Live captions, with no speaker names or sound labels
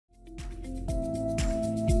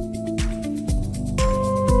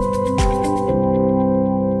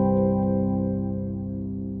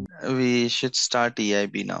should start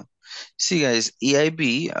EIB now. See, guys,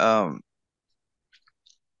 EIB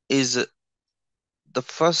is the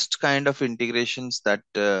first kind of integrations that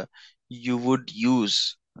you would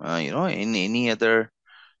use, in any other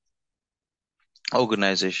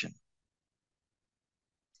organization.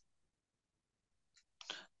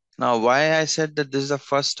 Now, why I said that this is the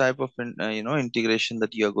first type of integration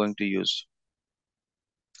that you are going to use.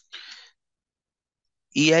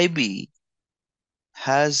 EIB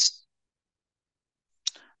has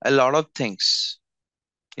a lot of things,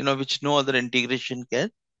 which no other integration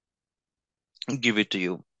can give it to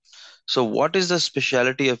you. So what is the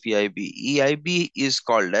specialty of EIB? EIB is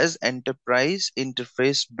called as Enterprise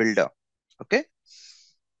Interface Builder. Okay.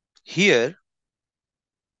 Here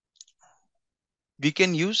we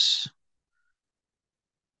can use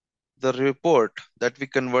the report that we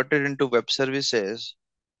converted into web services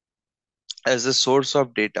as a source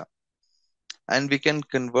of data, and we can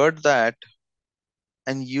convert that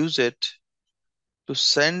and use it to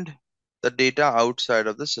send the data outside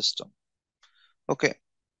of the system. Okay.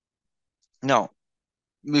 Now,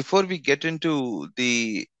 before we get into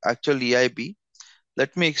the actual EIB,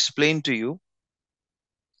 let me explain to you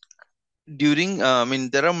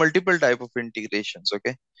there are multiple type of integrations.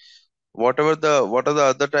 Okay. What are the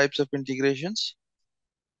other types of integrations?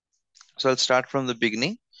 So I'll start from the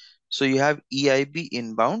beginning. So you have EIB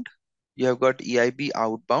inbound, you have got EIB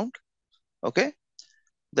outbound. Okay.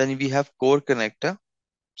 Then we have core connector.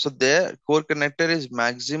 So there, core connector is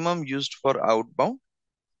maximum used for outbound.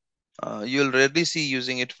 You'll rarely see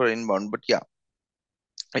using it for inbound, but yeah,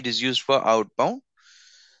 it is used for outbound.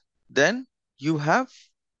 Then you have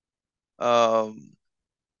um,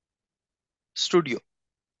 studio,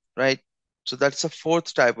 right? So that's the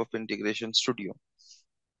fourth type of integration, studio.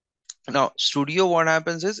 Now, studio, what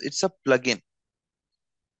happens is it's a plugin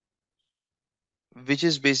which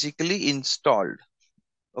is basically installed.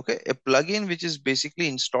 Okay, a plugin which is basically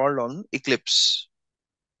installed on Eclipse.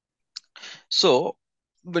 So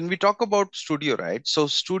when we talk about studio, right? So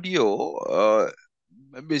studio,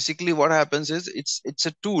 basically what happens is it's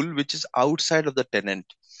a tool which is outside of the tenant.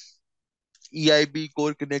 EIB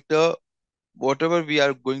core connector, whatever we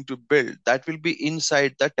are going to build, that will be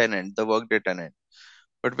inside the tenant, the Workday tenant.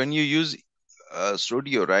 But when you use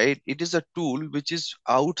studio, right, it is a tool which is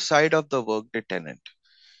outside of the Workday tenant.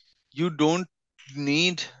 You don't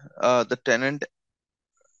need the tenant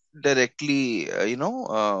directly,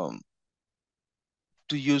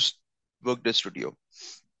 to use Workday Studio.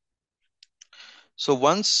 So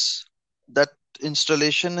once that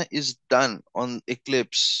installation is done on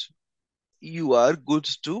Eclipse, you are good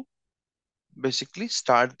to basically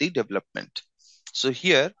start the development. So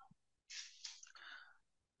here,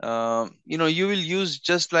 you will use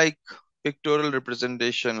just like pictorial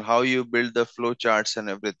representation, how you build the flow charts and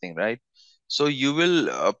everything, right? So you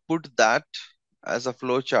will put that as a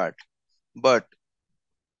flow chart, but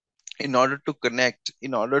in order to connect,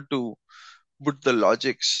 in order to put the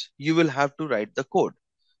logics, you will have to write the code.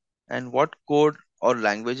 And what code or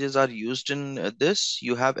languages are used in this?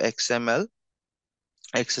 You have XML,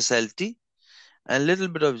 XSLT, and a little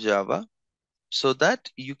bit of Java, so that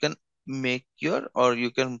you can make you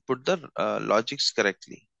can put the logics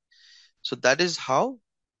correctly. So that is how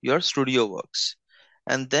your studio works.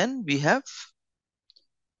 And then we have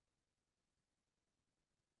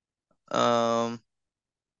um,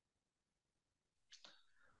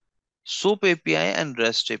 SOAP API and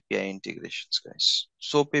REST API integrations, guys.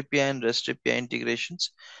 SOAP API and REST API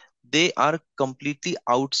integrations, they are completely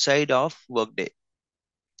outside of Workday.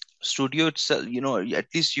 Studio itself, at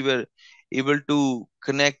least you were able to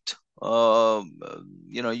connect,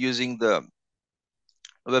 using the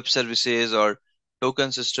web services or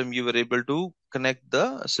token system, you were able to connect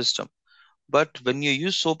the system. But when you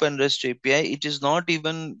use SOAP and REST API, it is not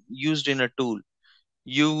even used in a tool.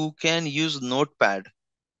 You can use Notepad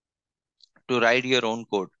to write your own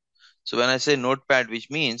code. So when I say Notepad, which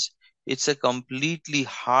means it's a completely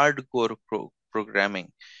hardcore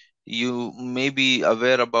programming. You may be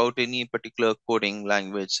aware about any particular coding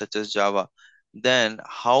language such as Java. Then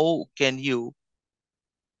how can you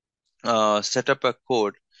set up a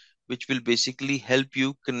code which will basically help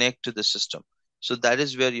you connect to the system? So that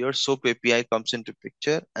is where your SOAP API comes into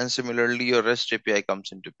picture, and similarly your REST API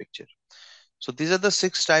comes into picture. So these are the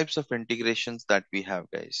 6 types of integrations that we have,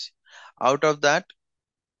 guys. Out of that,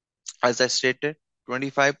 as I stated,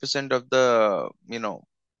 25% of the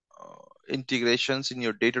integrations in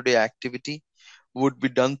your day-to-day activity would be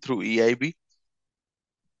done through EIB.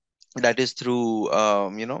 That is through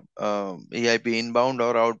EIB inbound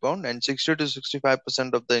or outbound, and 60 to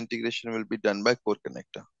 65% of the integration will be done by core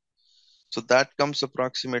connector. So that comes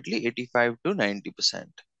approximately 85 to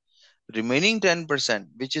 90%. Remaining 10%,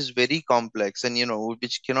 which is very complex and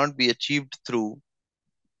which cannot be achieved through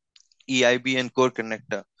EIB and Core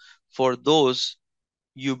Connector. For those,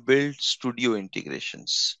 you build studio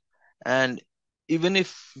integrations. And even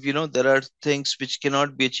if there are things which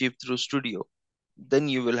cannot be achieved through studio, then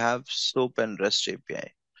you will have SOAP and REST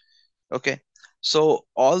API. Okay. So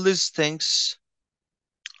all these things,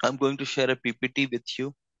 I'm going to share a PPT with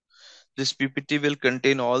you. This PPT will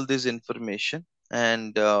contain all this information,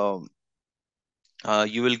 and you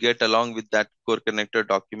will get along with that core connector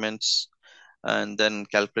documents, and then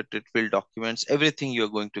calculated field documents, everything you're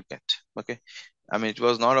going to get. Okay. I mean, it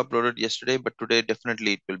was not uploaded yesterday, but today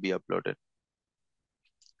definitely it will be uploaded.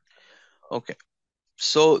 Okay.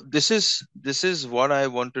 So this is what I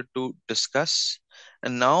wanted to discuss,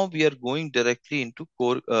 and now we are going directly into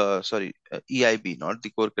EIB, not the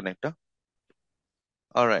core connector.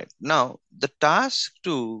 All right. Now the task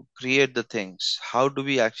to create the things. How do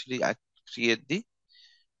we actually create the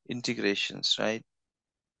integrations, right?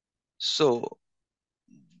 So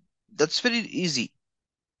that's very easy.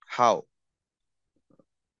 How?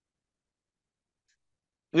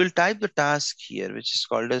 We'll type the task here, which is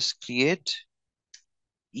called as create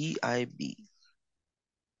EIB.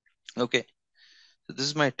 Okay. So this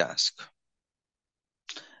is my task.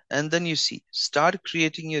 And then you see, start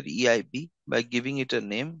creating your EIB by giving it a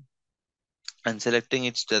name and selecting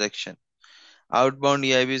its direction. Outbound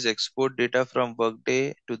EIBs export data from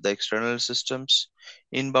Workday to the external systems.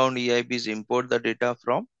 Inbound EIBs import the data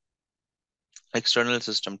from external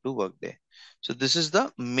system to Workday. So this is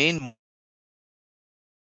the main.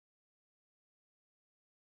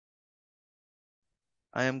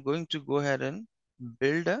 I am going to go ahead and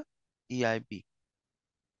build a EIB.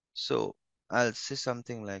 So I'll say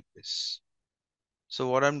something like this. So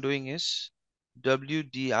what I'm doing is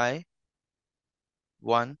WDI1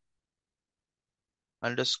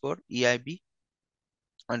 underscore EIB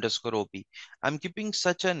underscore OP. I'm keeping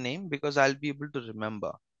such a name because I'll be able to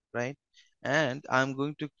remember, right? And I'm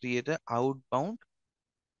going to create a outbound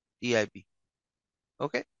EIB.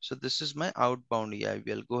 Okay, so this is my outbound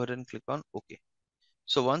EIB. I'll go ahead and click on OK.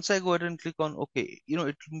 So once I go ahead and click on OK,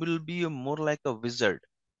 it will be more like a wizard.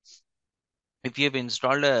 If you have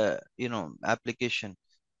installed a application,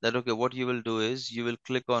 that okay, what you will do is you will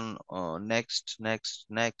click on next, next,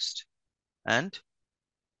 next, and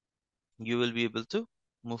you will be able to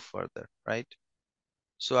move further, right?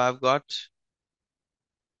 So I've got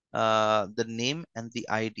the name and the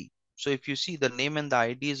ID. So if you see, the name and the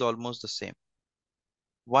ID is almost the same.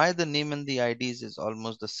 Why the name and the IDs is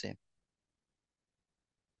almost the same?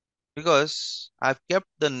 Because I've kept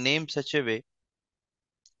the name such a way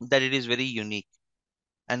that it is very unique.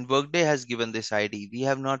 And Workday has given this ID. We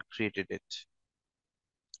have not created it.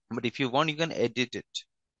 But if you want, you can edit it.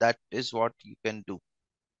 That is what you can do.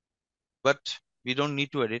 But we don't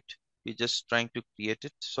need to edit. We're just trying to create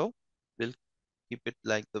it. So we'll keep it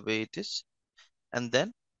like the way it is. And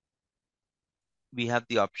then we have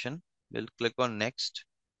the option. We'll click on next.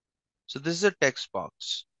 So this is a text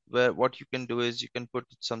box where what you can do is you can put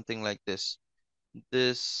something like this.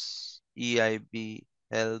 This EIB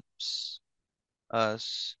helps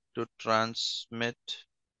us to transmit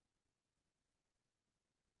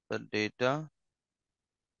the data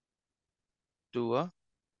to a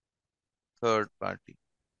third party.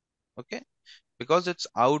 Okay. Because it's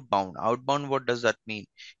outbound. Outbound, what does that mean?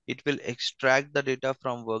 It will extract the data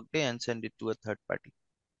from Workday and send it to a third party.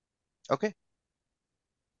 Okay.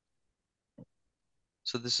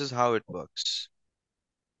 So this is how it works.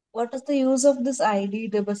 What is the use of this ID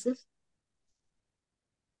devices?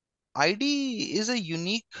 ID is a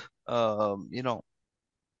unique,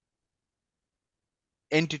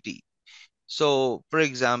 entity. So, for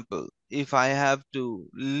example, if I have to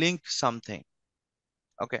link something,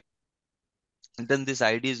 okay, then this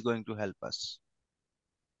ID is going to help us.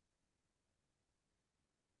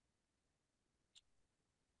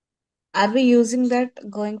 Are we using that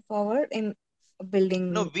going forward in No,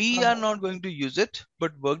 building we are not going to use it,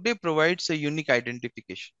 but Workday provides a unique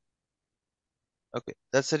identification. Okay,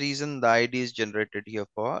 that's the reason the ID is generated here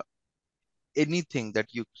for anything that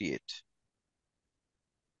you create.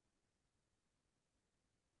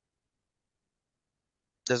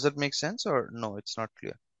 Does that make sense or no? It's not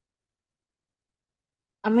clear.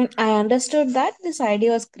 I mean, I understood that this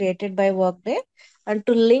idea was created by Workday, and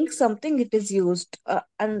to link something, it is used.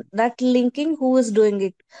 And that linking, who is doing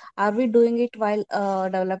it? Are we doing it while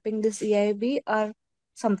developing this EIB, or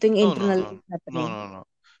something No, no, internally no, is no, happening? no, no.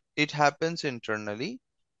 It happens internally.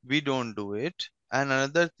 We don't do it. And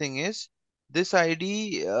another thing is, This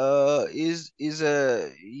ID is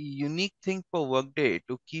a unique thing for Workday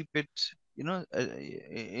to keep it,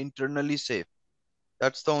 internally safe.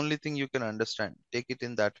 That's the only thing you can understand. Take it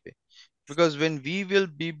in that way. Because when we will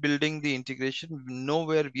be building the integration,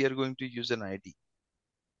 nowhere we are going to use an ID.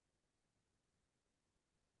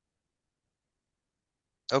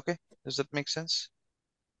 Okay, does that make sense?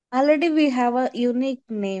 Already we have a unique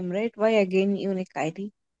name, right? Why again unique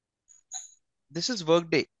ID? This is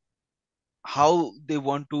Workday, how they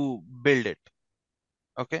want to build it.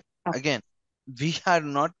 Okay, Oh, again, we are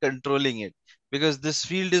not controlling it because this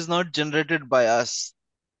field is not generated by us,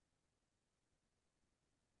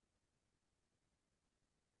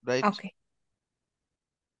 right? okay.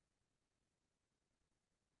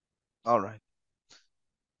 All right.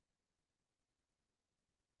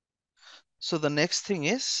 So the next thing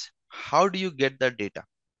is, how do you get that data?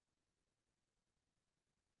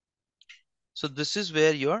 So this is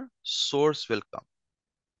where your source will come,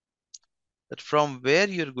 that from where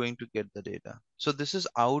you're going to get the data. So this is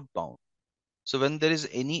outbound. So when there is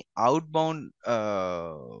any outbound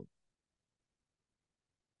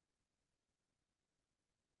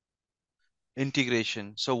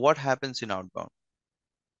integration, so what happens in outbound?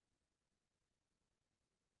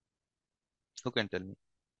 Who can tell me?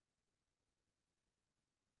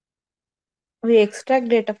 We extract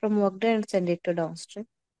data from Workday and send it to downstream.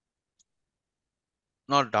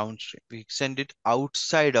 Not downstream. We send it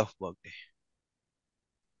outside of Workday.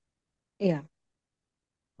 Yeah.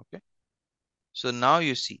 Okay. So now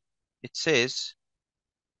you see, it says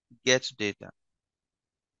get data,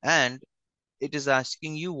 and it is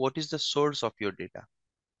asking you what is the source of your data.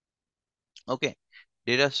 Okay.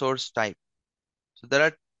 Data source type. So there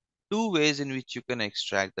are two ways in which you can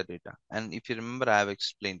extract the data. And if you remember, I have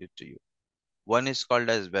explained it to you. One is called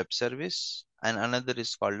as web service and another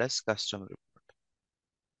is called as custom report.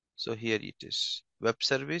 So here it is, web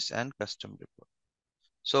service and custom report.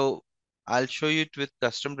 So I'll show you it with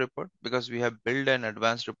custom report because we have built an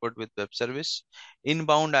advanced report with web service.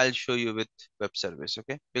 Inbound, I'll show you with web service,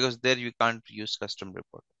 okay? Because there you can't use custom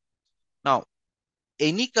report. Now,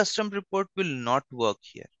 any custom report will not work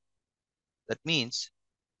here. That means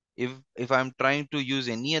if I'm trying to use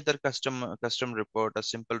any other custom report, a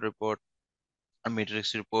simple report, a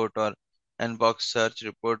matrix report, or inbox search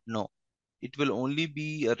report, no, it will only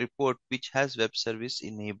be a report which has web service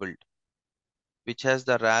enabled, which has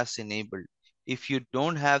the RAS enabled. If you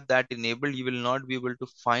don't have that enabled, you will not be able to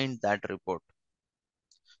find that report.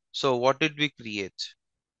 So what did we create?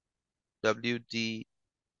 WDI1,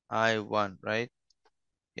 right?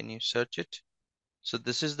 Can you search it? So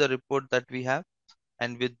this is the report that we have,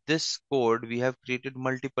 and with this code we have created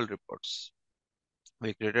multiple reports.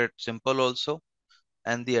 We created simple also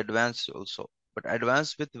and the advanced also, but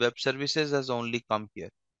advanced with web services has only come here.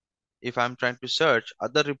 If I'm trying to search,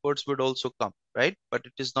 other reports would also come, right? But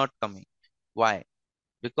it is not coming. Why?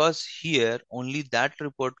 Because here only that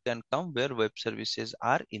report can come where web services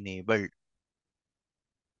are enabled.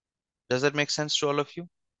 Does that make sense to all of you?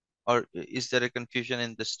 Or is there a confusion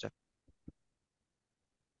in this step?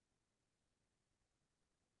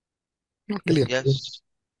 Clear. Yes,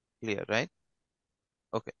 clear, right?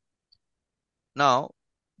 Okay. Now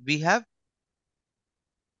we have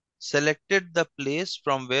selected the place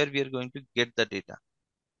from where we are going to get the data.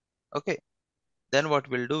 Okay. Then what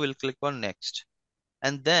we'll do, we'll click on next.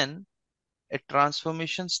 And then a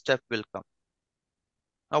transformation step will come.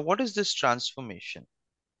 Now, what is this transformation?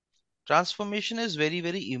 Transformation is very,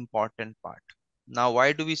 very important part. Now,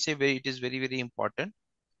 why do we say it is very, very important?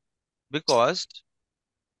 Because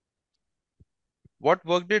what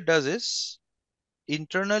Workday does is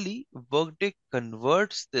internally, Workday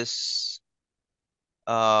converts this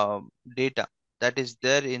data that is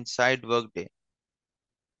there inside Workday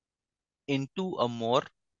into a more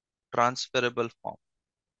transferable form.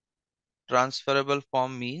 Transferable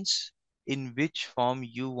form means in which form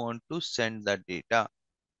you want to send that data.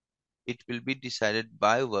 It will be decided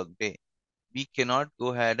by Workday. We cannot go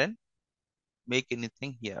ahead and make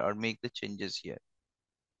anything here or make the changes here.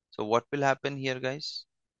 So what will happen here, guys?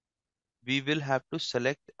 We will have to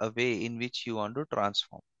select a way in which you want to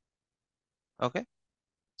transform. Okay.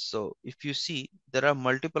 So if you see, there are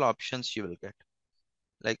multiple options you will get.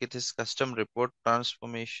 Like it is custom report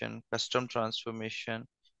transformation,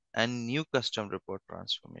 and new custom report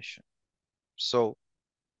transformation. So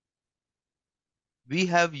we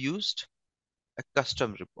have used a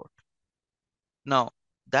custom report. Now,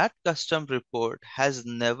 that custom report has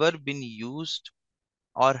never been used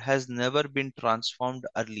or has never been transformed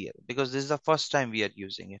earlier because this is the first time we are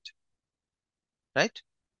using it, right?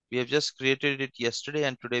 We have just created it yesterday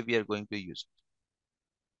and today we are going to use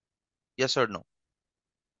it. Yes or no?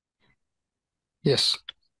 Yes.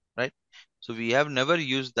 Right? So we have never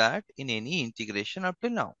used that in any integration up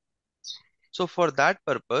till now. So for that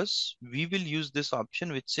purpose, we will use this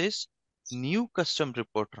option which says new custom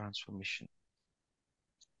report transformation.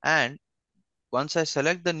 And once I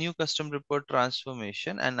select the new custom report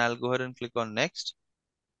transformation and I'll go ahead and click on next,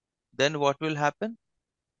 then what will happen?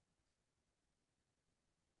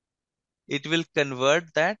 It will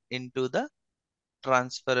convert that into the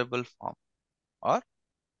transferable form, or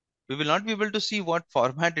we will not be able to see what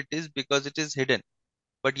format it is because it is hidden.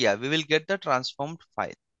 But yeah, we will get the transformed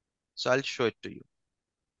file. So I'll show it to you.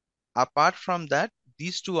 Apart from that,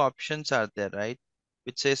 these two options are there, right?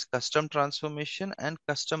 Which says custom transformation and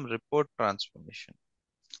custom report transformation.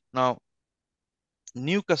 Now,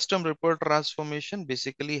 new custom report transformation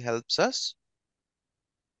basically helps us.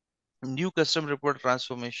 New custom report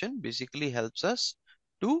transformation basically helps us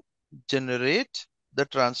to generate the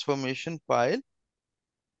transformation file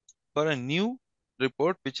for a new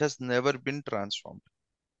report which has never been transformed.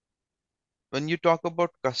 When you talk about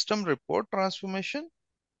custom report transformation,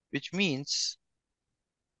 which means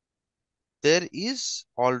there is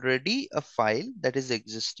already a file that is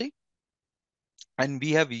existing and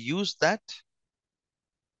we have used that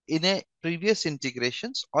in a previous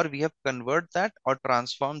integrations, or we have converted that or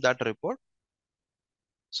transformed that report,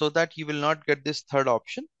 so that you will not get this third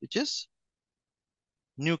option which is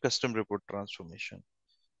new custom report transformation.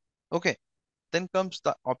 Okay, then comes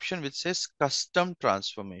the option which says custom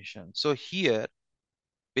transformation. So here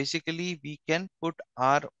basically we can put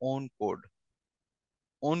our own code.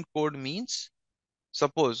 Own code means,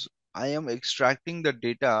 suppose I am extracting the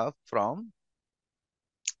data from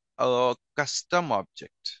a custom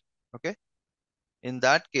object. Okay, in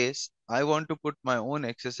that case I want to put my own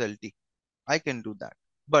XSLT. I can do that,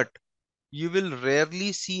 but you will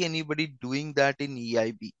rarely see anybody doing that in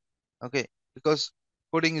EIB. Okay, because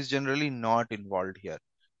coding is generally not involved here,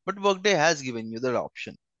 but Workday has given you that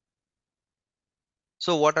option.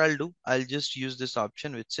 So what I'll do, I'll just use this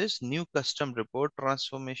option which says new custom report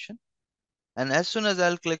transformation, and as soon as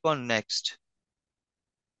I'll click on next,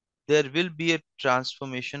 there will be a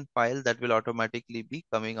transformation file that will automatically be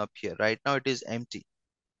coming up here. Right now it is empty.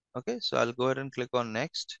 Okay, so I'll go ahead and click on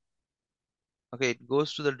next. Okay, it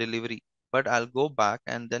goes to the delivery, but I'll go back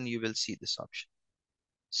and then you will see this option.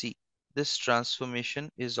 See, this transformation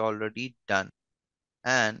is already done,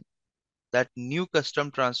 and that new custom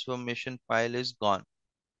transformation file is gone.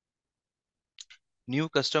 New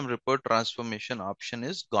custom report transformation option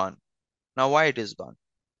is gone. Now why it is gone?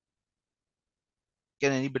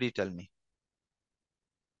 Can anybody tell me?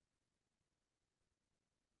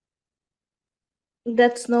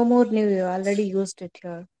 That's no more new. You already used it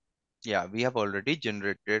here. Yeah, we have already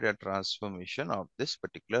generated a transformation of this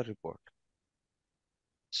particular report.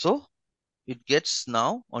 So it gets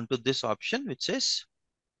now onto this option which says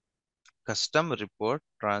custom report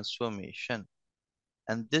transformation,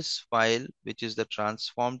 and this file, which is the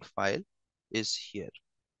transformed file, is here.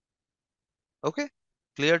 Okay,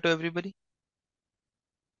 clear to everybody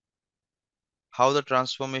how the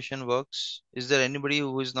transformation works? Is there anybody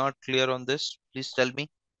who is not clear on this? Please tell me.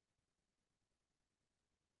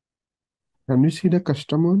 Can we see the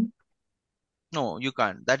custom one? No, you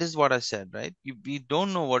can't. That is what I said, right? We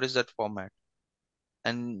don't know what is that format,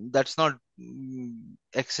 and that's not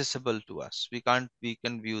accessible to us. We can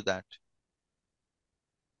view that.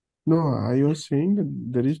 No, I was saying that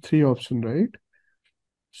there is three option, right?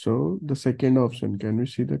 So the second option, can we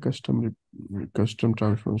see the custom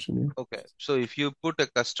transformation here? Okay, so if you put a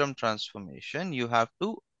custom transformation, you have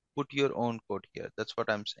to put your own code here. That's what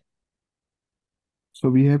I'm saying. So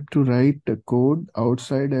we have to write the code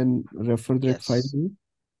outside and refer that file Yes, here?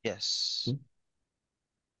 yes. Yeah.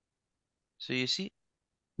 So you see,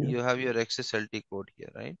 Yeah. you have your XSLT code here,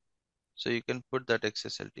 right? So you can put that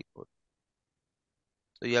XSLT code.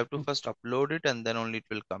 So you have to first upload it and then only it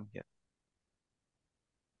will come here.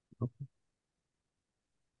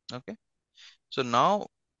 Okay. So now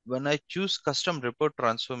when I choose custom report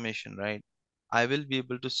transformation, right, I will be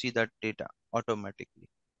able to see that data automatically.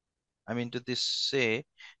 I mean to this say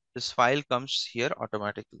this file comes here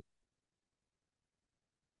automatically.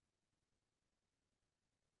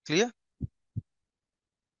 Clear?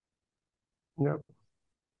 Yeah.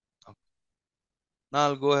 Okay. Now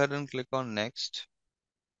I'll go ahead and click on next.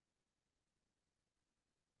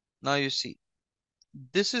 Now you see,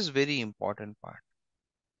 this is very important part,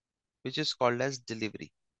 which is called as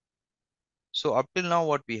delivery. So up till now,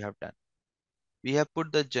 what we have done, we have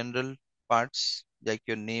put the general parts like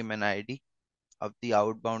your name and ID of the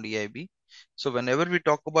outbound EIB. So whenever we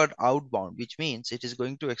talk about outbound, which means it is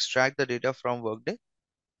going to extract the data from Workday,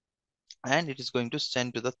 and it is going to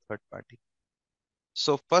send to the third party.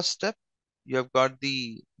 So first step, you have got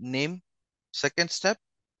the name. Second step,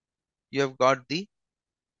 you have got the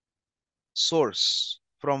source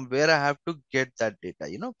from where I have to get that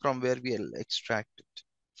data, from where we'll extract it.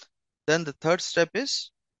 Then the third step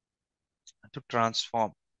is to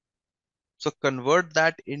transform. So convert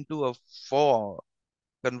that into a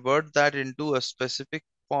specific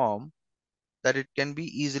form that it can be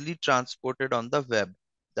easily transported on the web.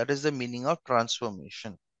 That is the meaning of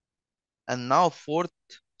transformation. And now fourth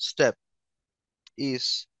step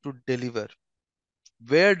is to deliver.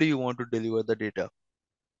 Where do you want to deliver the data?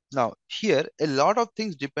 Now, here a lot of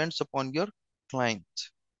things depends upon your client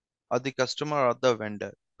or the customer or the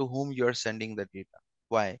vendor to whom you are sending the data.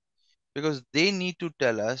 Why? Because they need to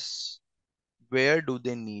tell us where do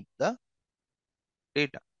they need the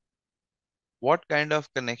data, what kind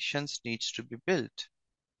of connections needs to be built,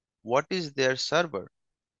 what is their server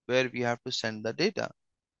where we have to send the data.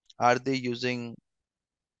 Are they using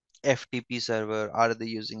FTP server? Are they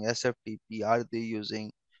using SFTP? Are they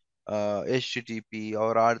using HTTP,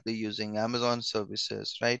 or are they using Amazon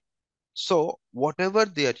services, right? So whatever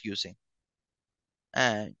they are using,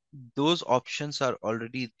 and those options are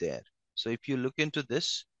already there. So if you look into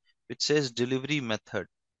this, it says delivery method.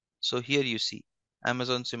 So here you see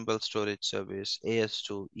Amazon Simple Storage Service,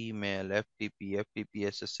 AS2, email, FTP, FTP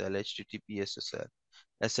SSL, HTTP SSL,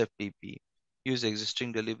 SFTP. Use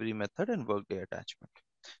existing delivery method and Workday attachment.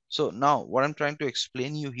 So now what I'm trying to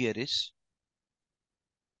explain you here is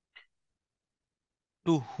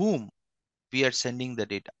to whom we are sending the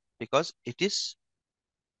data, because it is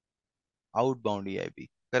outbound EIB,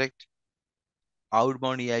 correct?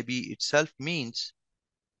 Outbound EIB itself means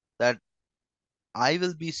that I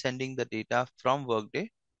will be sending the data from Workday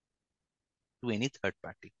to any third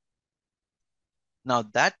party. Now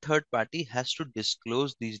that third party has to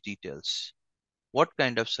disclose these details. What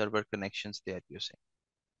kind of server connections they are using.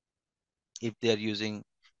 If they are using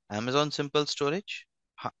Amazon Simple Storage,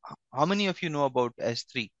 how many of you know about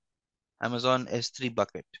S3, Amazon S3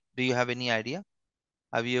 bucket? Do you have any idea?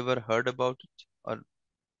 Have you ever heard about it, or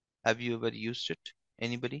have you ever used it?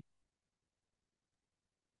 Anybody?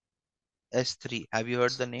 S3, have you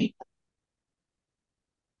heard the name?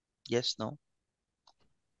 Yes, no?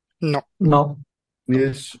 No. No.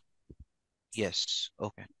 Yes. Yes.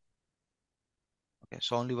 Okay. Okay.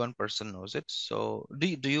 So only one person knows it. So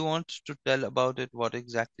do you want to tell about it? What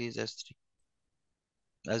exactly is S3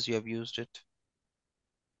 as you have used it?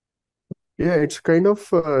 Yeah, it's kind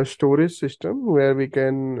of a storage system where we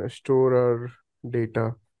can store our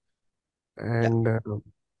data, Yeah. and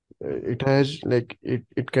it has like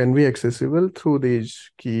it can be accessible through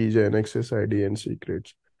these keys and access ID and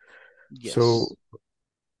secrets. So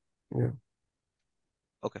Yes. yeah.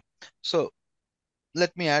 Okay. So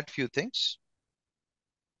let me add few things.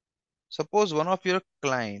 Suppose one of your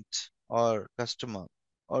client or customer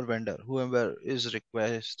or vendor, whoever is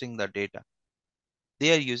requesting the data,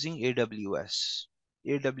 they are using AWS.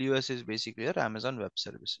 AWS is basically your Amazon Web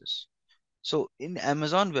Services. So in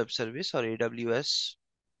Amazon Web Service or AWS,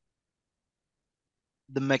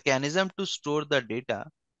 the mechanism to store the data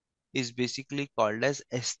is basically called as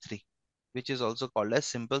S3, which is also called as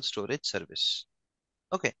Simple Storage Service.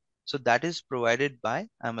 Okay, so that is provided by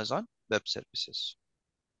Amazon Web Services.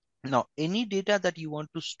 Now, any data that you want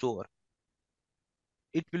to store,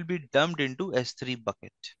 it will be dumped into S3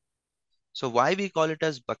 bucket. So why we call it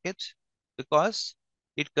as bucket? Because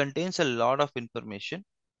it contains a lot of information,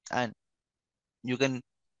 and you can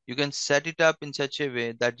you can set it up in such a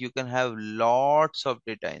way that you can have lots of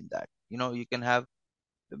data in that. You can have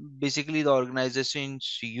basically the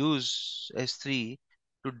organizations use S3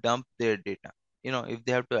 to dump their data. If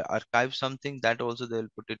they have to archive something, that also they'll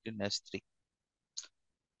put it in S3.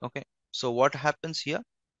 Okay. So what happens here?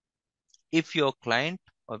 If your client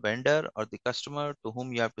or vendor or the customer to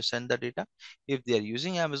whom you have to send the data, if they are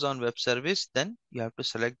using Amazon Web Service, then you have to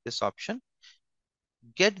select this option,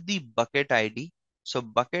 get the bucket ID. So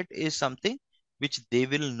bucket is something which they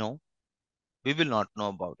will know. We will not know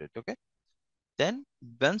about it. Okay. Then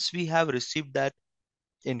once we have received that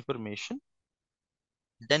information,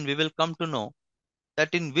 then we will come to know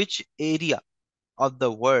that in which area of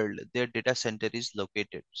the world their data center is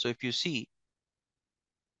located. So if you see,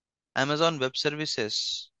 Amazon Web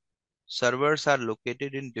Services servers are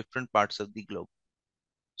located in different parts of the globe.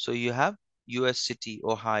 So you have US city,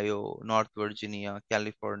 Ohio, North Virginia,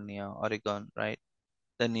 California, Oregon, right?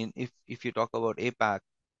 Then if you talk about APAC,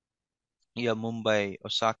 you have Mumbai,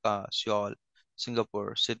 Osaka, Seoul,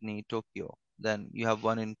 Singapore, Sydney, Tokyo. Then you have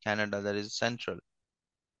one in Canada that is central,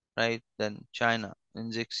 right? Then China,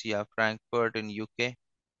 in Zixia, Frankfurt in UK,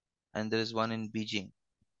 and there is one in Beijing.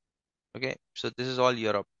 Okay, so this is all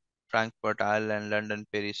Europe: Frankfurt, Ireland, London,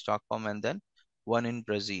 Paris, Stockholm, and then one in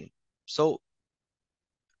Brazil. So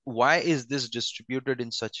why is this distributed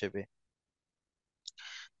in such a way?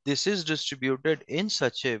 This is distributed in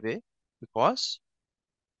such a way because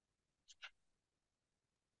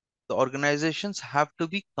the organizations have to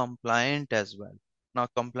be compliant as well. Now,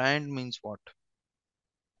 compliant means what?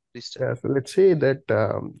 Please tell. Yeah, so let's say that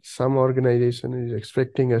some organization is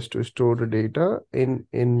expecting us to store the data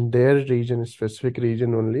in their region, specific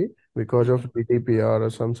region only, because of GDPR or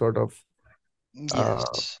some sort of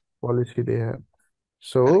Yes, policy they have.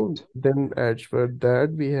 So correct. then as per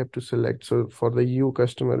that, we have to select. So for the EU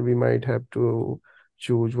customer, we might have to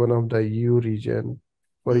choose one of the EU region.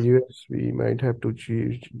 For Hmm, US, we might have to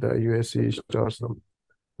choose the US East or some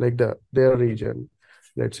like their region.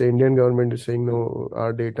 Let's say Indian government is saying no,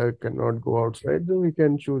 our data cannot go outside, then we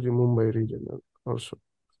can choose the Mumbai region also.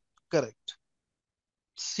 correct.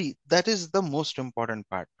 See, that is the most important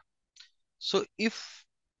part. So if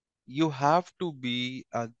you have to be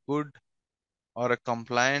a good or a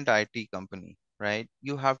compliant IT company, right?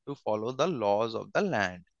 You have to follow the laws of the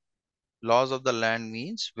land. Laws of the land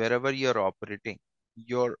means wherever you're operating,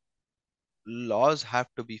 your laws have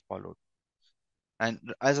to be followed. And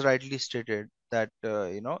as rightly stated, that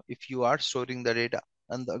if you are storing the data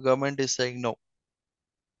and the government is saying no,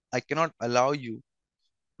 I cannot allow you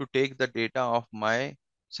to take the data of my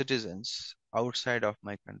citizens outside of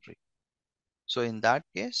my country. So in that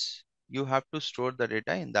case, you have to store the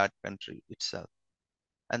data in that country itself.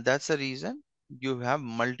 And that's the reason you have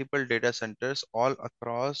multiple data centers all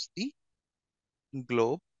across the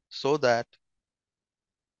globe, so that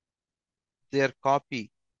their copy,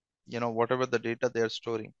 whatever the data they are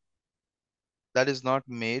storing, that is not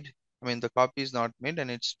made. I mean, the copy is not made and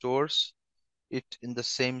it stores it in the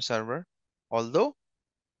same server. Although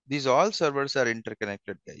these all servers are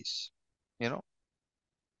interconnected, guys, you know,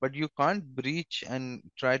 but you can't breach and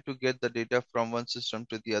try to get the data from one system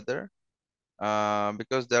to the other,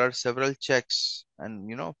 because there are several checks, and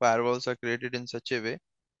firewalls are created in such a way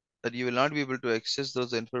that you will not be able to access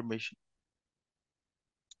those information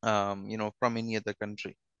from any other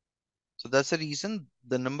country. So that's the reason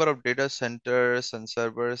the number of data centers and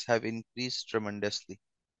servers have increased tremendously.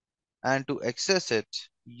 And to access it,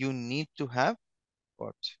 you need to have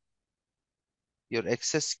what? Your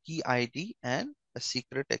access key ID and a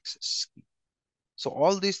secret access key. So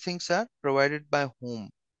all these things are provided by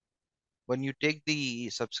whom? When you take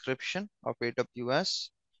the subscription of AWS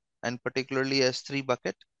and particularly S3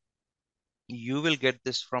 bucket, you will get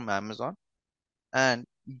this from Amazon, and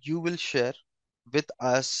you will share with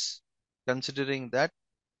us, considering that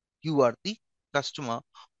you are the customer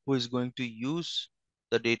who is going to use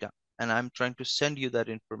the data, and I'm trying to send you that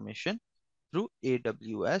information through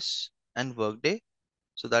AWS and Workday.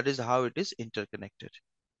 So that is how it is interconnected.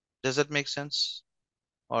 Does that make sense?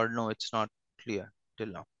 Or no, it's not clear till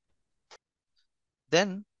now.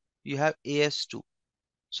 Then you have AS2.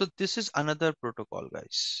 So this is another protocol,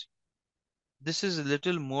 guys. This is a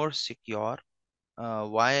little more secure.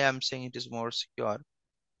 Why I'm saying it is more secure?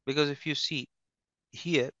 Because if you see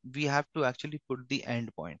here, we have to actually put the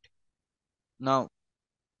endpoint. Now,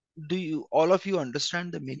 do you all of you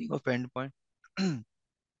understand the meaning of endpoint?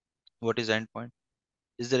 What is endpoint?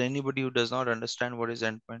 Is there anybody who does not understand what is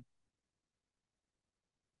endpoint?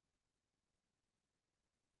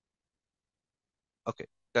 Okay,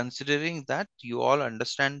 considering that you all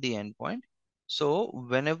understand the endpoint, so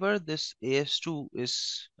whenever this AS2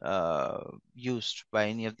 is used by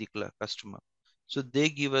any of the customer, so they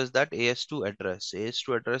give us that AS2 address.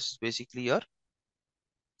 AS2 address is basically your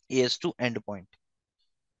AS2 endpoint.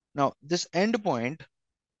 Now, this endpoint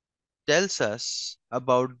tells us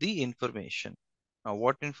about the information. Now,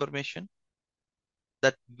 what information?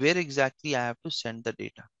 That where exactly I have to send the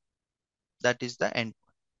data. That is the endpoint.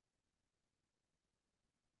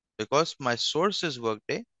 Because my source is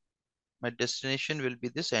Workday, my destination will be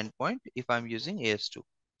this endpoint if I'm using AS2.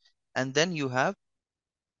 And then you have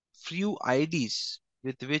few IDs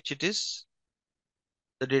with which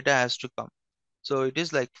the data has to come. So it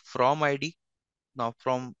is like from ID, now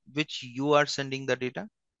from which you are sending the data,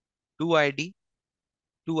 to ID.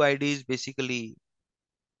 To ID is basically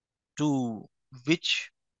to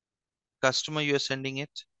which customer you are sending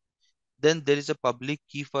it. Then there is a public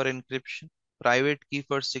key for encryption, private key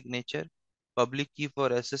for signature, public key for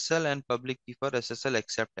SSL, and public key for SSL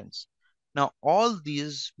acceptance. Now, all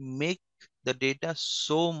these make the data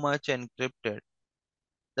so much encrypted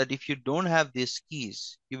that if you don't have these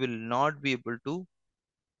keys, you will not be able to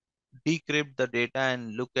decrypt the data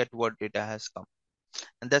and look at what data has come.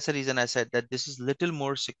 And that's the reason I said that this is little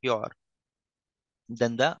more secure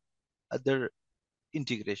than the other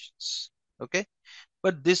integrations. Okay,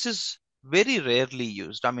 but this is very rarely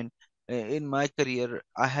used. I mean, in my career,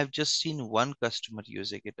 I have just seen one customer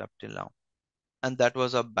using it up till now, and that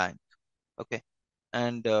was a bank. Okay,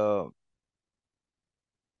 and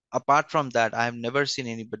apart from that, I have never seen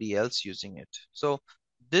anybody else using it. So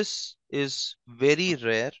this is very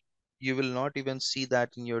rare. You will not even see that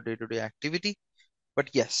in your day-to-day activity. But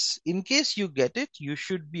yes, in case you get it, you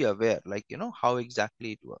should be aware, like, how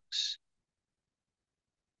exactly it works.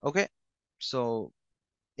 Okay. So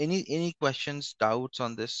any questions, doubts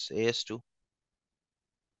on this AS2?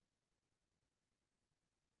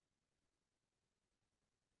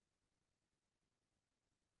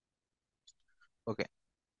 Okay.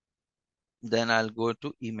 Then I'll go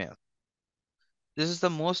to email. This is the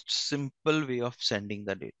most simple way of sending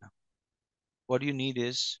the data. What you need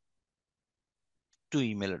is two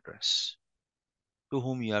email address to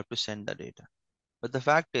whom you have to send the data. But the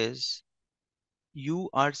fact is, you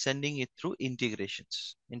are sending it through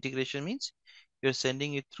integrations. Integration means you're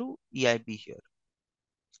sending it through EIB here.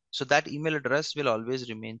 So that email address will always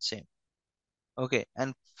remain same. Okay.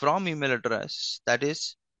 And from email address, that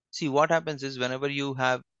is, see what happens is whenever you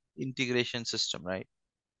have integration system, right?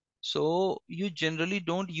 So you generally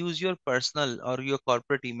don't use your personal or your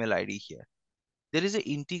corporate email ID here. There is an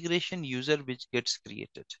integration user which gets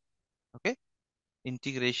created. Okay.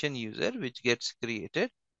 Integration user which gets created,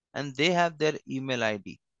 and they have their email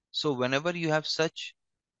ID. So whenever you have such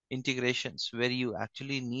integrations where you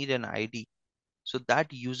actually need an ID, so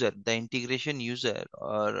that user, the integration user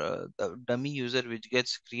or the dummy user which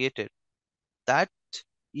gets created, that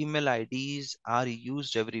email IDs are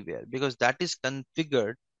used everywhere because that is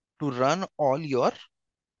configured to run all your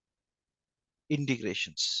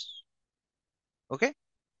integrations. Okay,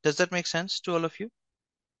 does that make sense to all of you?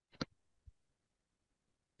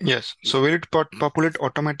 Yes. So will it populate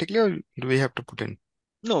automatically or do we have to put in?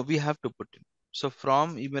 No, we have to put in. So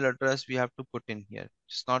from email address we have to put in here.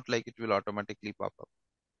 It's not like it will automatically pop up.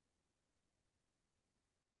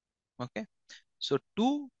 Okay, so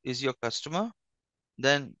two is your customer,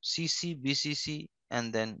 then CC, BCC,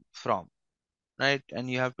 and then from, right? And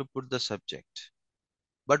you have to put the subject.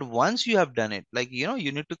 But once you have done it, like, you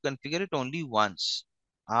need to configure it only once.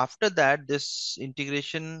 After that, this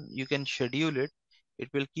integration, you can schedule it. It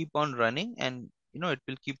will keep on running and, it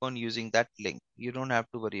will keep on using that link. You don't have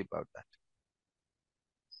to worry about that.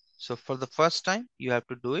 So for the first time, you have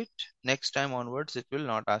to do it. Next time onwards, it will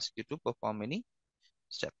not ask you to perform any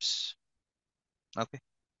steps. Okay.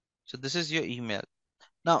 So this is your email.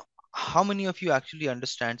 Now, how many of you actually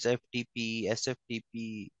understands FTP,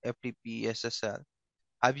 SFTP, FTP, SSL?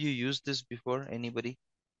 Have you used this before? Anybody?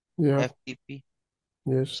 Yeah. FTP.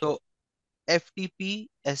 Yes. So FTP,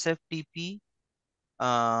 SFTP,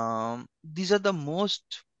 these are the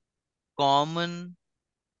most common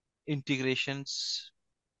integrations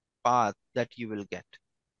path that you will get.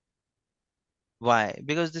 Why?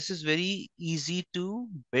 Because this is very easy to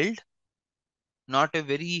build, not a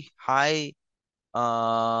very high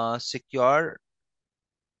secure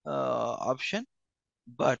option,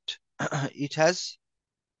 but it has,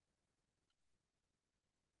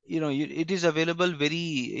 it is available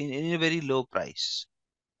in a very low price.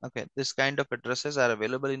 Okay, this kind of addresses are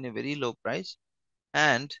available in a very low price,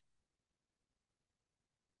 and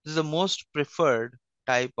this is the most preferred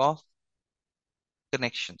type of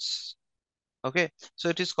connections. Okay, so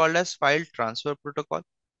it is called as file transfer protocol,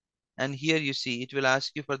 and here you see it will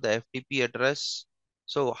ask you for the FTP address.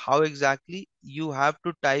 So how exactly you have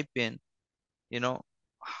to type in, you know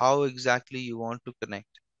how exactly you want to connect.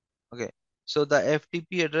 Okay, so the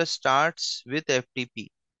FTP address starts with FTP.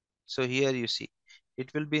 So here you see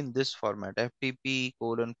it will be in this format: FTP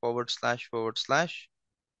colon forward slash forward slash,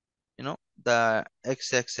 the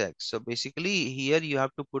XXX. So basically here you have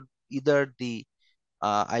to put either the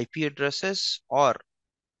IP addresses, or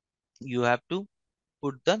you have to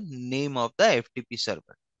put the name of the FTP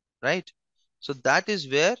server, right? So that is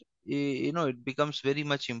where it becomes very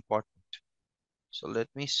much important. So let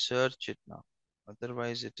me search it now,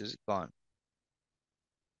 otherwise it is gone.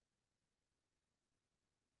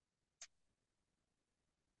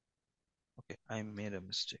 Okay, I made a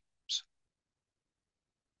mistake.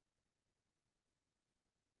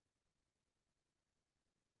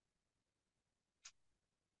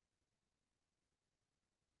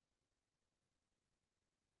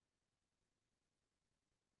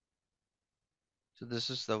 So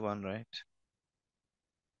this is the one, right?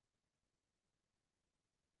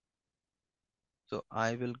 So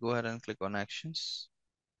I will go ahead and click on actions.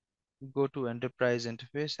 Go to enterprise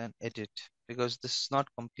interface and edit, because this is not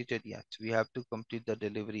completed yet. We have to complete the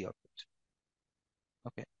delivery of it.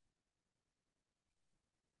 Okay.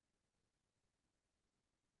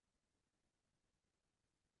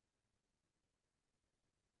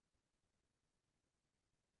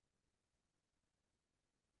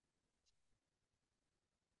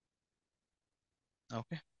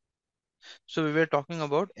 Okay. So we were talking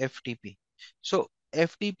about FTP. So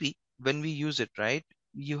FTP, when we use it, right,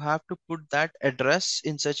 you have to put that address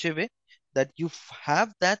in such a way that you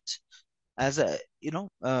have that as a,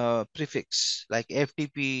 prefix, like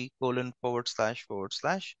FTP colon /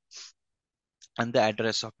 and the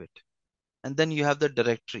address of it. And then you have the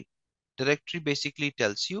directory. Directory basically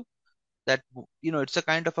tells you that, it's a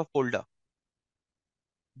kind of a folder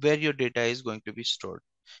where your data is going to be stored.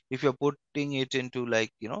 If you're putting it into,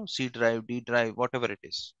 like, C drive, D drive, whatever it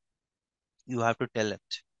is, you have to tell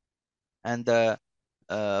it. And the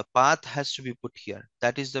path has to be put here.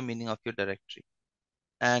 That is the meaning of your directory.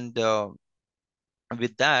 And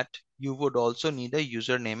with that, you would also need a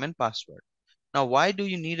username and password. Now, why do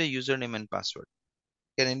you need a username and password?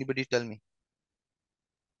 Can anybody tell me?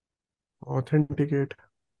 Authenticate.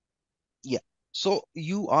 Yeah. So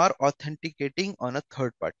you are authenticating on a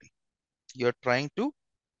third party. You're trying to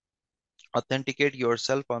authenticate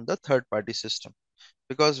yourself on the third party system,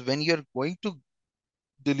 because when you're going to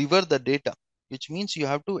deliver the data, which means you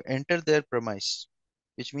have to enter their premise,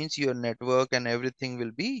 which means your network and everything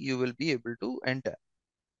you will be able to enter.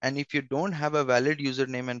 And if you don't have a valid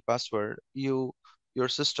username and password, your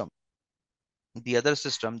system, the other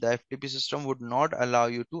system, the FTP system, would not allow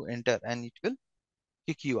you to enter, and it will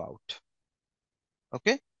kick you out.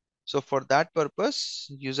 Okay. So for that purpose,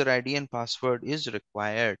 user ID and password is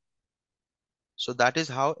required. So that is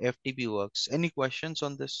how FTP works. Any questions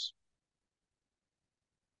on this?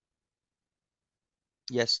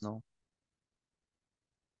 Yes, no?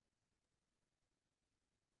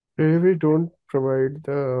 We don't provide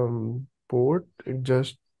the port, it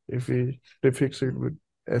just if we prefix it with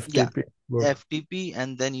Yeah, FTP. Work. FTP,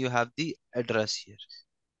 and then you have the address here.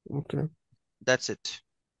 Okay. That's it.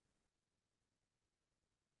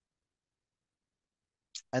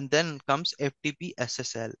 And then comes FTP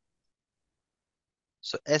SSL.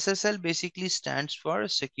 So SSL basically stands for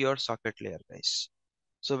secure socket layer, guys.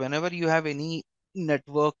 So whenever you have any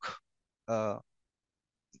network, uh,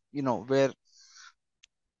 where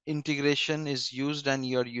integration is used and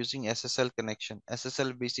you're using SSL connection,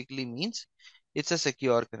 SSL basically means it's a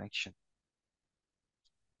secure connection.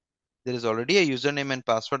 There is already a username and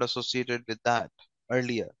password associated with that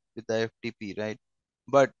earlier with the FTP, right?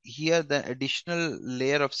 But here the additional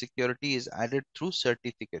layer of security is added through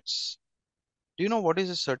certificates. Do you know what is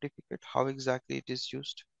a certificate? How exactly it is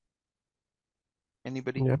used?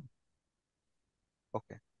 Anybody? Yeah.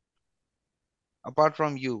 Okay. Apart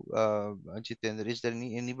from you, Jitendra, is there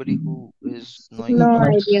anybody who is knowing No about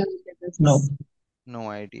idea this? what it No. is. No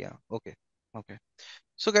idea. Okay. Okay.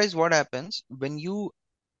 So guys, what happens when you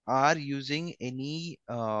are using any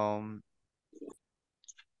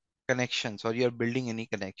connections, or you're building any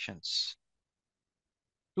connections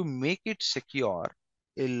to make it secure?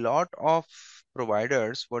 A lot of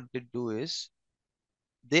providers, what they do is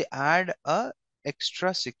they add a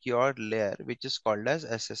extra secure layer which is called as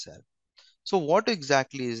SSL. So what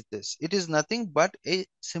exactly is this? It is nothing but a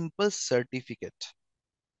simple certificate.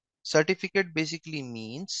 Certificate basically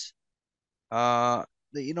means, uh,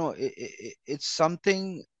 it's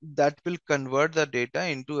something that will convert the data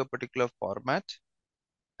into a particular format,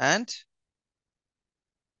 and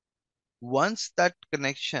once that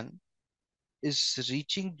connection is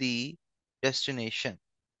reaching the destination,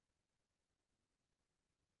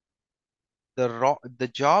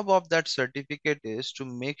 the job of that certificate is to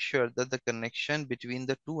make sure that the connection between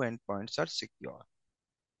the two endpoints are secure.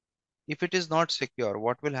 If it is not secure,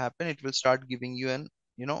 what will happen? It will start giving you an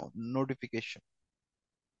notification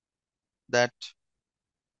that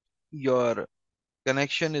your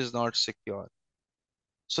connection is not secure.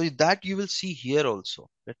 So that you will see here also.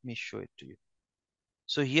 Let me show it to you.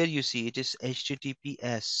 So here you see it is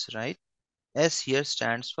HTTPS, right? S here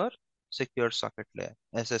stands for secure socket layer,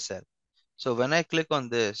 SSL. So when I click on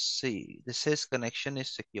this, see, this says connection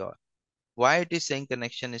is secure. Why it is saying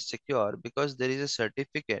connection is secure? Because there is a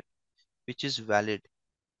certificate which is valid.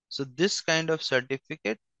 So this kind of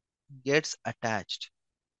certificate gets attached.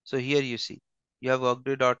 So here you see, you have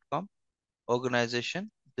workday.com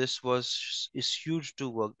organization. This is huge to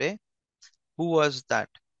Workday. Who was that?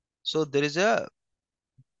 So there is a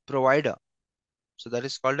provider. So that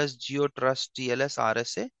is called as GeoTrust TLS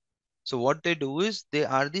RSA. So what they do is they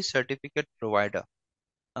are the certificate provider.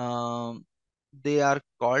 Um, They are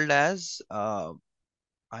called as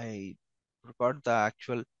I forgot the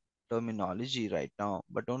actual terminology right now,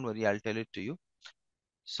 but don't worry, I'll tell it to you.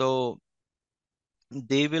 So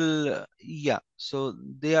they will, yeah. So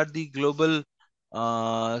they are the global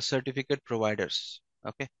certificate providers.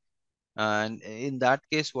 Okay, and in that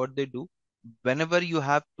case, what they do, whenever you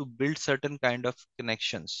have to build certain kind of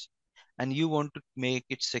connections, and you want to make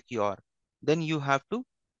it secure, then you have to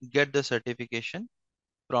get the certification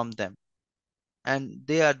from them, and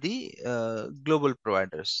they are the global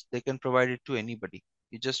providers. They can provide it to anybody.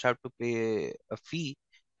 You just have to pay a fee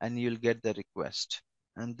and you'll get the request.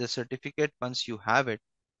 And the certificate, once you have it,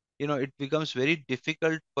 it becomes very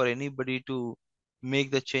difficult for anybody to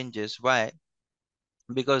make the changes. Why?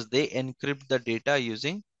 Because they encrypt the data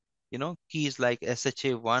using keys like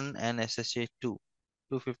SHA-1 and SHA-2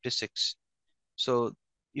 256. So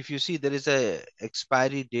if you see, there is a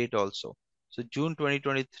expiry date also. So June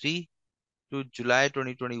 2023 to July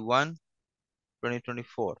 2021,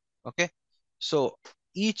 2024. Okay, so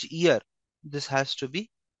each year this has to be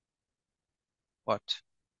what,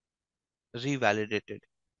 revalidated.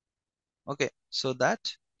 Okay, so that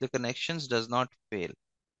the connections does not fail.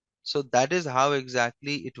 So that is how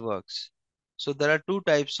exactly it works. So there are two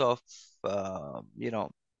types of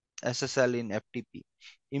SSL in FTP: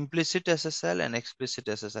 implicit SSL and explicit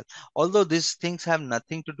SSL. Although these things have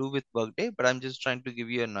nothing to do with Workday, but I'm just trying to give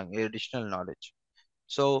you an additional knowledge.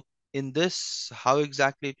 So in this, how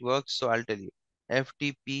exactly it works? So I'll tell you.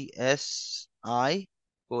 FTPSI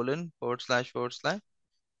colon forward slash forward slash.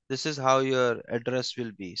 This is how your address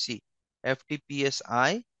will be. See,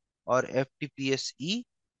 FTPSI or FTPSE,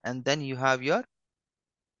 and then you have your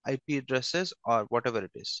IP addresses or whatever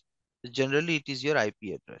it is. So generally, it is your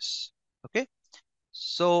IP address. Okay.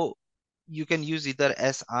 So you can use either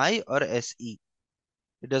SI or SE.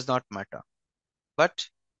 It does not matter. But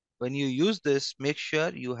when you use this, make sure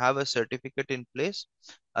you have a certificate in place.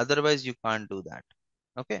 Otherwise, you can't do that.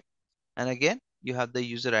 Okay. And again, you have the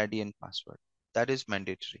user ID and password. That is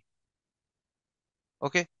mandatory.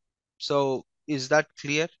 Okay. So is that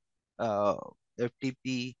clear? Uh,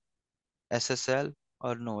 FTP, SSL,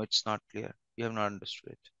 or no, it's not clear. You have not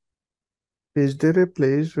understood it. Is there a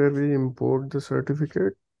place where we import the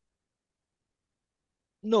certificate?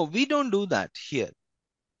 No, we don't do that here.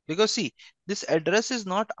 Because see, this address is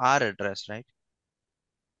not our address, right?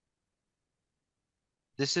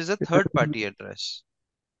 This is a third party address.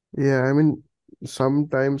 Yeah, I mean,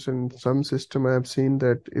 sometimes in some system I have seen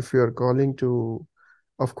that if you are calling to,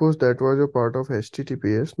 of course, that was a part of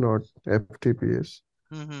HTTPS, not FTPS.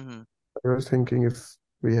 Hmm. I was thinking if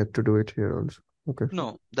we have to do it here also. Okay.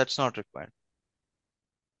 No, that's not required.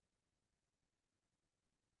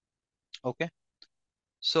 Okay.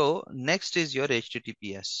 So next is your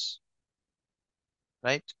HTTPS,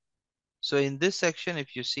 right? So in this section,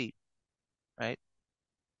 if you see, right,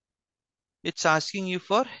 it's asking you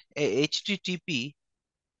for a HTTP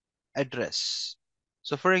address.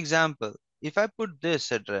 So for example, if I put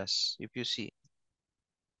this address, if you see,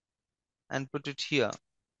 and put it here,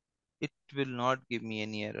 it will not give me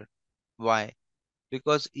any error. Why?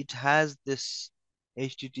 Because it has this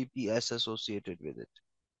HTTPS associated with it.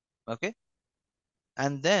 Okay.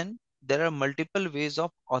 And then there are multiple ways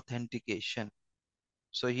of authentication.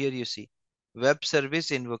 So here you see web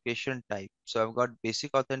service invocation type. So I've got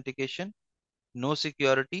basic authentication, no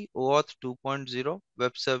security, OAuth 2.0,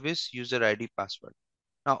 web service, user ID, password.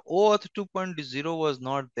 Now, OAuth 2.0 was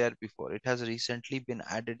not there before. It has recently been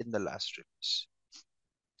added in the last release.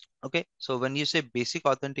 Okay, so when you say basic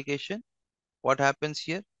authentication, what happens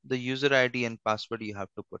here? The user ID and password you have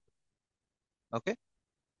to put. Okay,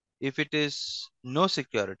 if it is no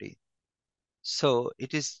security, so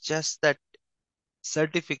it is just that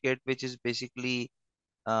certificate which is basically,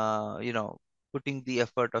 uh, you know, putting the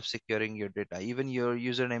effort of securing your data. Even your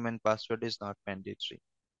username and password is not mandatory.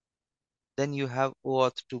 Then you have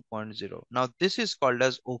OAuth 2.0. Now this is called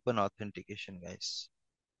as open authentication, guys.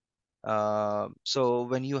 So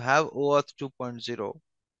when you have OAuth 2.0,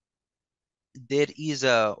 there is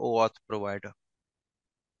a OAuth provider.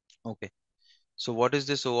 Okay. So what is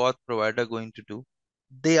this OAuth provider going to do?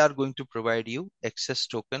 They are going to provide you access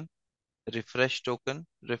token, refresh token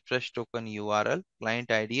URL,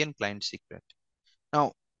 client ID, and client secret.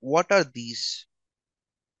 Now, what are these?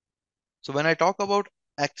 So when I talk about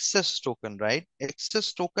access token, right?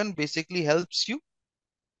 Access token basically helps you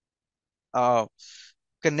uh,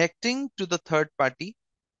 connecting to the third party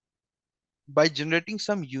by generating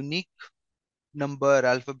some unique number,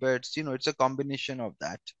 alphabets. It's a combination of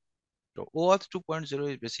that. So OAuth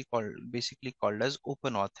 2.0 is basically called as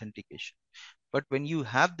open authentication. But when you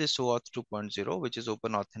have this OAuth 2.0, which is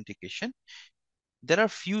open authentication, There are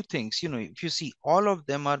few things, if you see, all of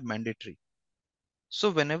them are mandatory. So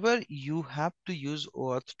whenever you have to use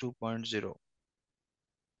OAuth 2.0,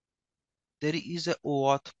 there is a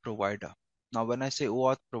OAuth provider. Now, when I say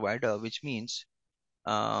OAuth provider, which means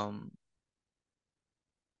um,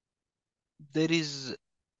 there is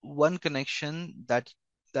one connection that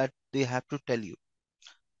they have to tell you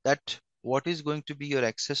that what is going to be your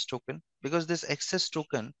access token, because this access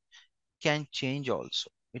token can change also.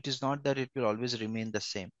 It is not that it will always remain the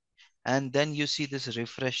same. And then you see this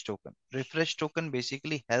refresh token. Refresh token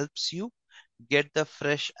basically helps you get the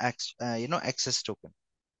fresh access token.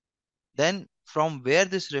 Then from where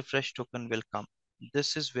this refresh token will come,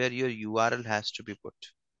 this is where your URL has to be put.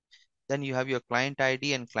 Then you have your client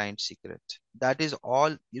ID and client secret. That is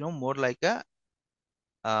all, more like a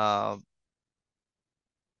uh,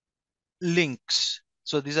 links.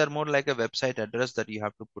 So these are more like a website address that you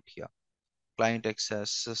have to put here. Client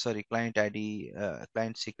access, sorry, client ID,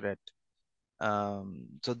 client secret.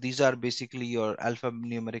 So these are basically your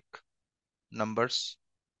alphanumeric numbers.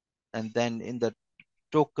 And then in the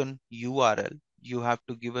token URL, you have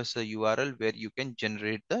to give us a URL where you can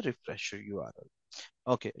generate the refresher URL.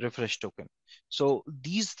 Okay, refresh token. So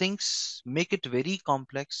these things make it very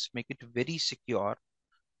complex, make it very secure,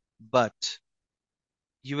 but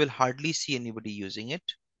you will hardly see anybody using it.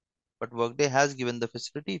 But Workday has given the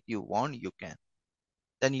facility. If you want, you can.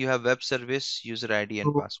 Then you have web service, user ID and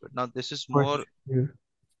So password. Now this is more, question here.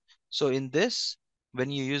 so in this, when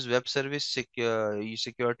you use web service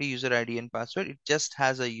security, user ID and password, it just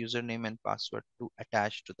has a username and password to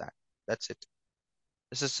attach to that. That's it.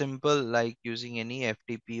 This is simple like using any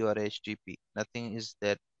FTP or HTTP. Nothing is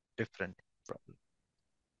that different. Problem.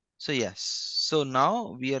 So yes, so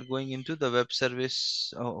now we are going into the web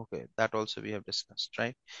service. Oh, okay, that also we have discussed,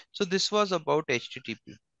 right? So this was about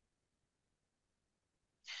HTTP.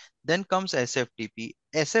 Then comes SFTP.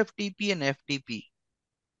 SFTP and FTP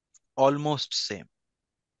almost same,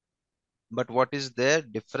 but what is their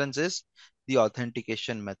difference is the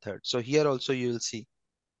authentication method. So here also you will see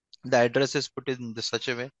the address is put in such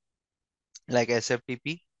a way like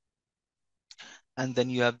SFTP, and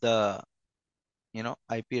then you have the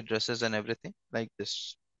IP addresses and everything like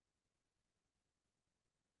this.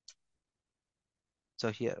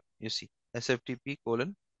 So here you see SFTP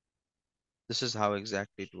colon, this is how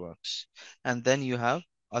exactly it works. And then you have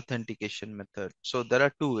authentication method. So there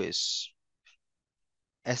are two ways: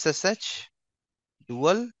 SSH,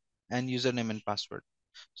 dual, and username and password.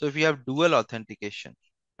 So if you have dual authentication,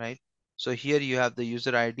 right? So here you have the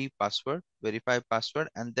user ID, password, verify password,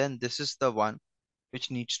 and then this is the one which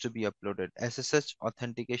needs to be uploaded, SSH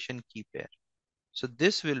authentication key pair. So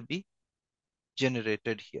this will be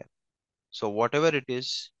generated here. So whatever it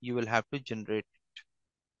is, you will have to generate.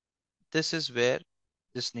 This is where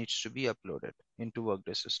this needs to be uploaded into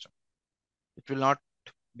Workday system. It will not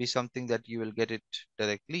be something that you will get it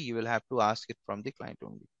directly. You will have to ask it from the client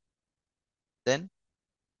only. Then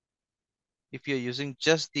if you're using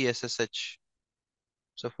just the SSH,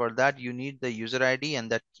 so for that you need the user ID and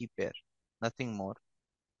that key pair, nothing more.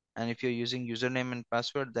 And if you're using username and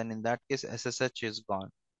password, then in that case SSH is gone.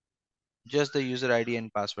 Just the user ID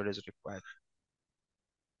and password is required.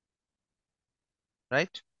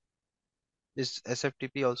 Right? Is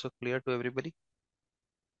SFTP also clear to everybody?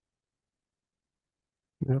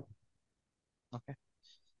 Yeah. Okay.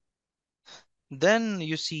 Then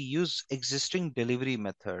you see use existing delivery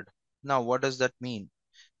method. Now what does that mean?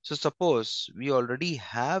 So suppose we already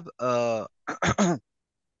have a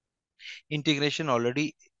integration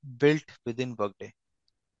already built within Workday.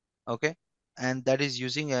 Okay. And that is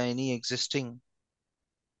using any existing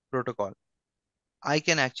protocol. I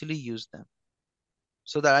can actually use them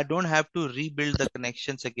so that I don't have to rebuild the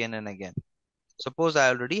connections again and again. Suppose I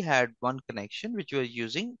already had one connection which was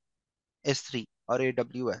using S3 or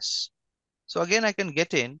AWS. So again, I can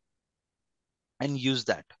get in and use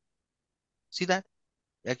that. See that?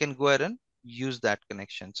 I can go ahead and use that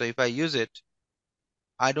connection. So if I use it,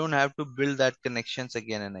 I don't have to build that connections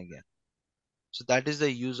again and again. So that is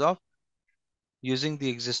the use of using the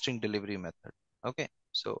existing delivery method. Okay.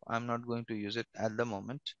 So I'm not going to use it at the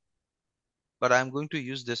moment, but I'm going to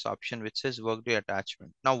use this option which says Workday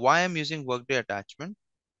attachment. Now, why I'm using Workday attachment?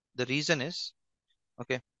 The reason is,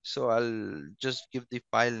 okay, so I'll just give the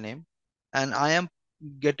file name and I am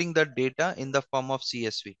getting the data in the form of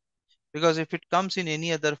CSV, because if it comes in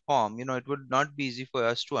any other form, it would not be easy for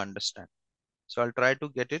us to understand. So I'll try to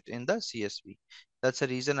get it in the CSV. That's the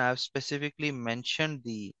reason I have specifically mentioned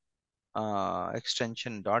the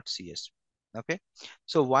extension .csv. Okay.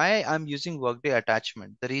 So why I'm using Workday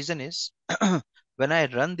attachment? The reason is when I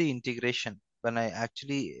run the integration, when I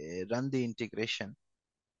actually run the integration,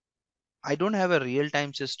 I don't have a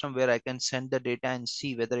real-time system where I can send the data and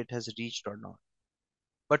see whether it has reached or not.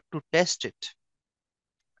 But to test it,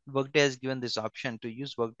 Workday has given this option to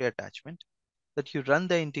use Workday attachment, that you run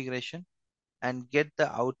the integration and get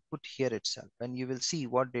the output here itself, and you will see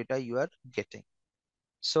what data you are getting.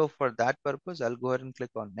 So for that purpose, I'll go ahead and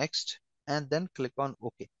click on next and then click on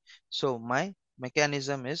OK. So my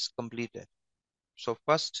mechanism is completed. So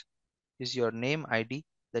first is your name ID,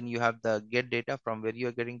 then you have the get data from where you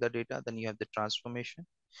are getting the data, then you have the transformation,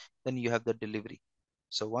 then you have the delivery.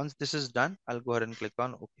 So once this is done, I'll go ahead and click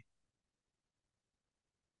on OK.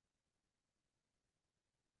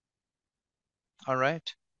 All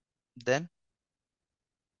right, then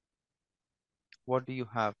what do you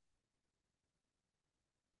have?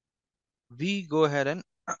 We go ahead and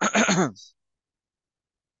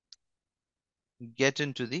get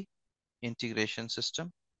into the integration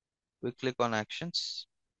system. We click on actions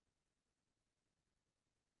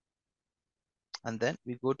and then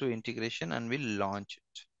we go to integration and we launch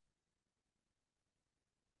it.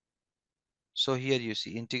 So here you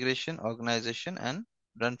see integration, organization and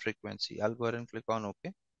run frequency. I'll go ahead and click on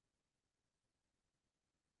OK.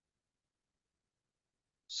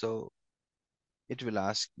 So it will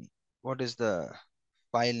ask me, what is the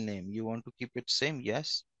file name? You want to keep it same?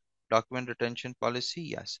 Yes. Document retention policy?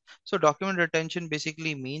 Yes. So document retention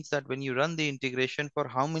basically means that when you run the integration, for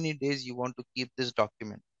how many days you want to keep this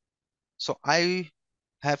document. So I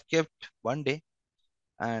have kept 1 day,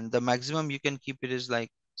 and the maximum you can keep it is like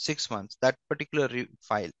 6 months, that particular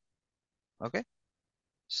file. Okay.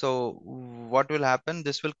 So what will happen?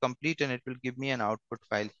 This will complete and it will give me an output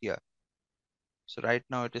file here. So right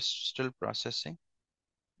now it is still processing.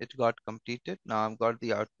 It got completed. Now I've got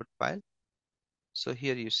the output file. So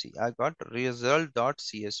here you see I got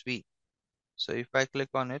result.csv. So if I click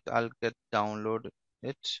on it, I'll get download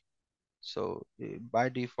it. So by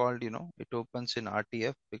default, it opens in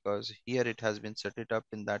RTF because here it has been set it up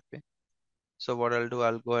in that way. So what I'll do,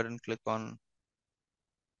 I'll go ahead and click on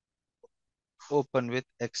open with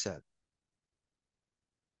Excel.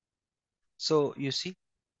 So you see,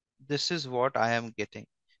 this is what I am getting,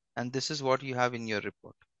 and this is what you have in your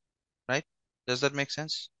report, right? Does that make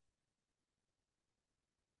sense?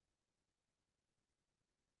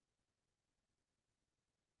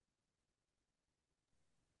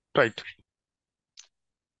 Right.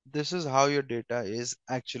 This is how your data is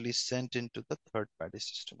actually sent into the third-party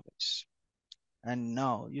system, guys. And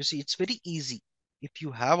now you see it's very easy. If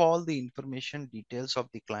you have all the information details of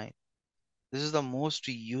the client, this is the most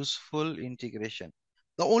useful integration.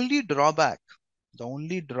 The only drawback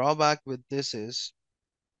with this is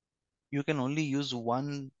you can only use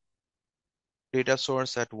one data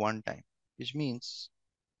source at one time, which means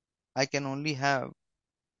I can only have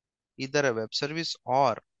either a web service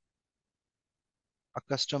or a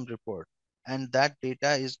custom report, and that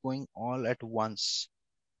data is going all at once.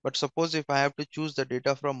 But suppose if I have to choose the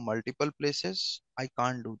data from multiple places, I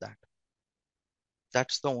can't do that.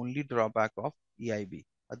 That's the only drawback of EIB.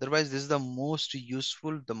 Otherwise, this is the most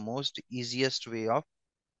useful, the most easiest way of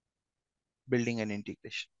building an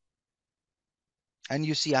integration. And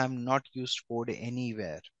you see, I'm not used code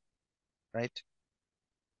anywhere, right?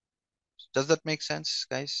 Does that make sense,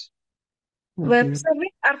 guys? Web Okay.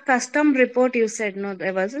 service or custom report, you said, no,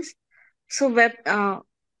 there was this. So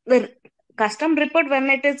the custom report, when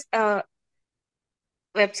it is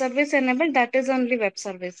web service enabled, that is only web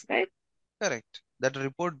service, right? Correct. That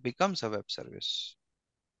report becomes a web service.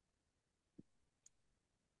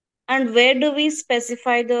 And where do we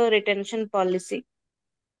specify the retention policy?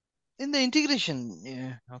 In the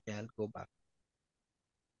integration, okay, I'll go back.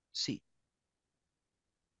 See,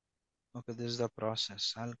 okay, this is the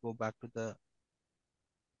process. I'll go back to the,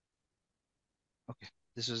 okay,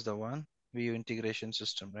 this is the one, view integration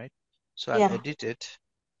system, right? So I'll Yeah. edit it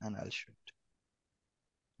and I'll show it.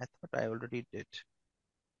 I thought I already did.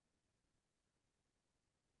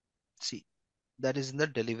 See, that is in the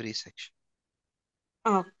delivery section.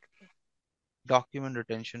 Oh, Document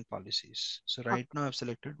retention policies. So right now I've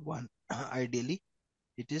selected one. Ideally,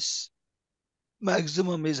 it is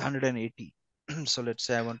maximum is 180. So let's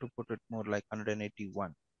say I want to put it more like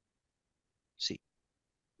 181. See,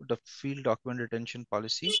 the field document retention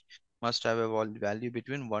policy must have a value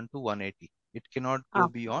between 1 to 180. It cannot go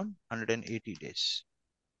beyond 180 days.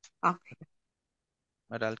 okay.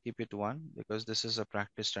 But I'll keep it 1 because this is a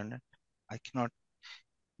practice standard. I cannot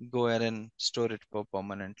go ahead and store it for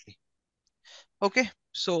permanently. Okay,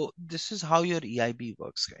 so this is how your EIB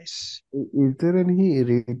works, guys. Is there any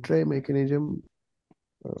retry mechanism?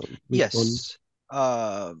 Which one? Yes,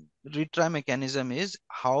 retry mechanism is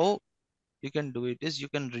how you can do it is you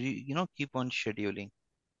can keep on scheduling.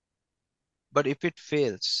 But if it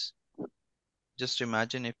fails, just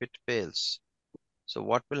imagine if it fails. So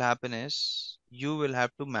what will happen is you will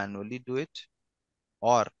have to manually do it,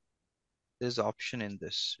 or there's option in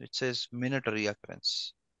this. It says minute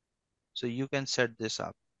reoccurrence. So you can set this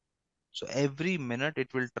up. So every minute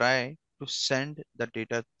it will try to send the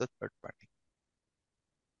data to the third party.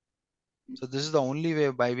 So this is the only way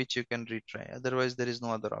by which you can retry. Otherwise, there is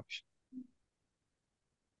no other option.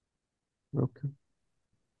 Okay.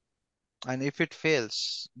 And if it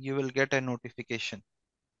fails, you will get a notification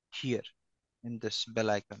here in this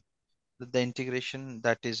bell icon that the integration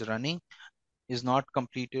that is running is not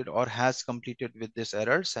completed or has completed with this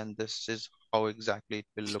errors, and this is how exactly it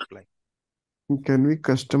will look like. Can we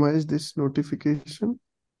customize this notification?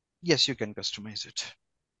 Yes, you can customize it.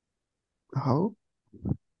 How?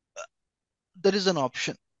 There is an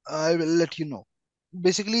option. I will let you know.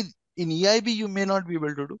 Basically, in EIB, you may not be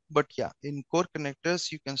able to do, but yeah, in core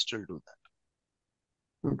connectors, you can still do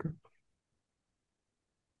that. Okay.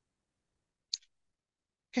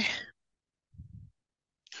 Okay.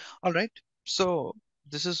 All right. So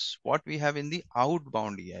this is what we have in the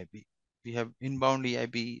outbound EIB. We have inbound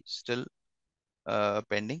EIB still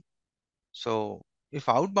pending. So if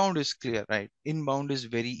outbound is clear, right? Inbound is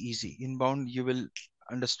very easy. Inbound, you will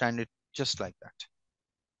understand it just like that.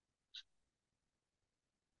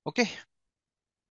 Okay.